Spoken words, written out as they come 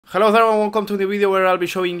Hello there and welcome to the video where I'll be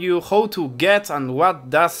showing you how to get and what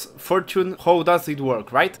does fortune, how does it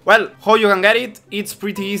work, right? Well, how you can get it, it's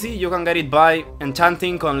pretty easy. You can get it by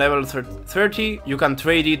enchanting on level 30, you can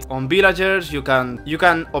trade it on villagers, you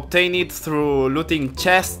can obtain it through looting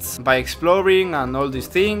chests by exploring and all these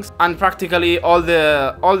things, and practically all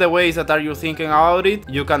the ways that are you thinking about it,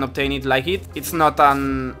 you can obtain it like it. It's not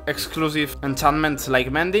an exclusive enchantment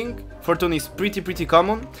like mending. Fortune is pretty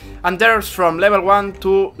common, and there's from level 1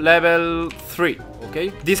 to level 3,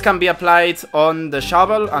 okay? This can be applied on the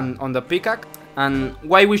shovel and on the pickaxe. And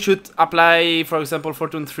why we should apply, for example,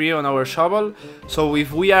 Fortune 3 on our shovel? So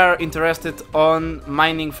if we are interested on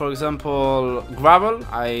mining, for example, gravel,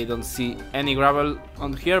 I don't see any gravel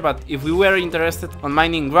on here, but if we were interested on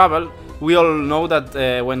mining gravel, we all know that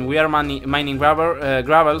when we are mining gravel,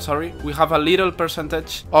 we have a little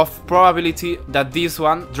percentage of probability that this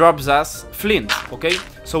one drops us flint, okay?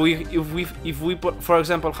 So if we put, for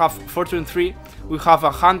example, have Fortune 3, we have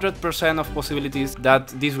 100% of possibilities that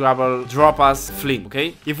this gravel drop us flint,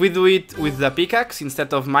 okay? If we do it with the pickaxe,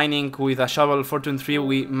 instead of mining with a shovel Fortune 3,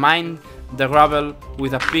 we mine the gravel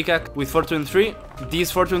with a pickaxe with Fortune 3,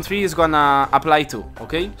 this Fortune 3 is gonna apply too,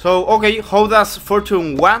 okay? So, okay, how does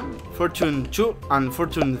Fortune 1, Fortune 2 and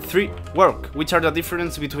Fortune 3 work? Which are the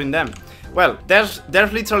difference between them? Well, there's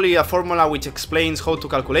literally a formula which explains how to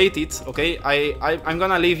calculate it, okay? I'm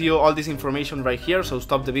gonna leave you all this information right here, so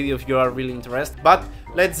stop the video if you are really interested. But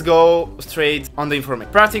let's go straight on the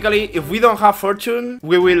information. Practically, if we don't have Fortune,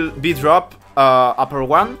 we will be dropped upper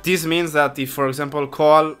 1. This means that if, for example,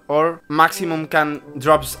 coal or maximum can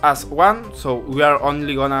drops us 1, so we are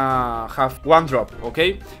only gonna have 1 drop,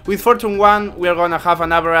 okay? With Fortune 1, we are gonna have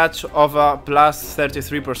an average of plus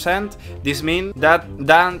 33%. This means that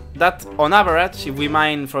on average, if we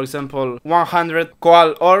mine, for example, 100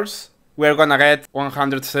 coal ores, we're gonna get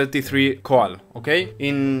 133 coal, okay?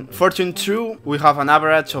 In Fortune 2, we have an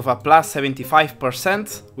average of a plus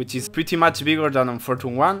 75%, which is pretty much bigger than on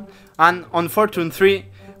Fortune 1. And on Fortune 3,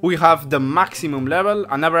 we have the maximum level,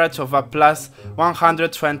 an average of a plus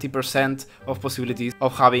 120% of possibilities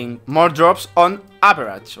of having more drops on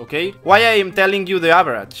average, okay? Why I am telling you the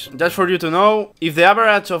average? Just for you to know, if the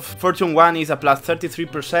average of Fortune 1 is a plus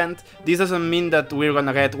 33%, this doesn't mean that we're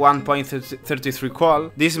gonna get 1.33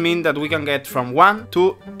 coal. This means that we can get from 1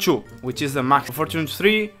 to 2, which is the max. Fortune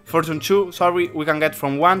 2, sorry, we can get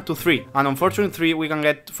from 1 to 3. And on Fortune 3, we can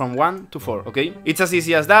get from 1 to 4, okay? It's as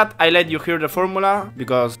easy as that. I let you hear the formula,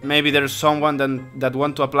 because maybe there's someone that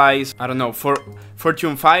want to apply, I don't know, for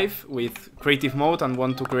Fortune 5 with creative mode and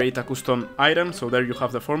want to create a custom item, so there you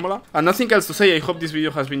have the formula. And nothing else to say. I hope this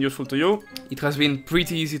video has been useful to you. It has been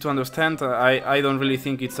pretty easy to understand. I don't really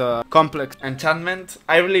think it's a complex enchantment.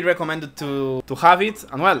 I really recommend it to have it.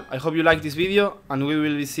 And well, I hope you like this video, and we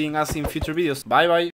will be seeing us in future videos. Bye bye.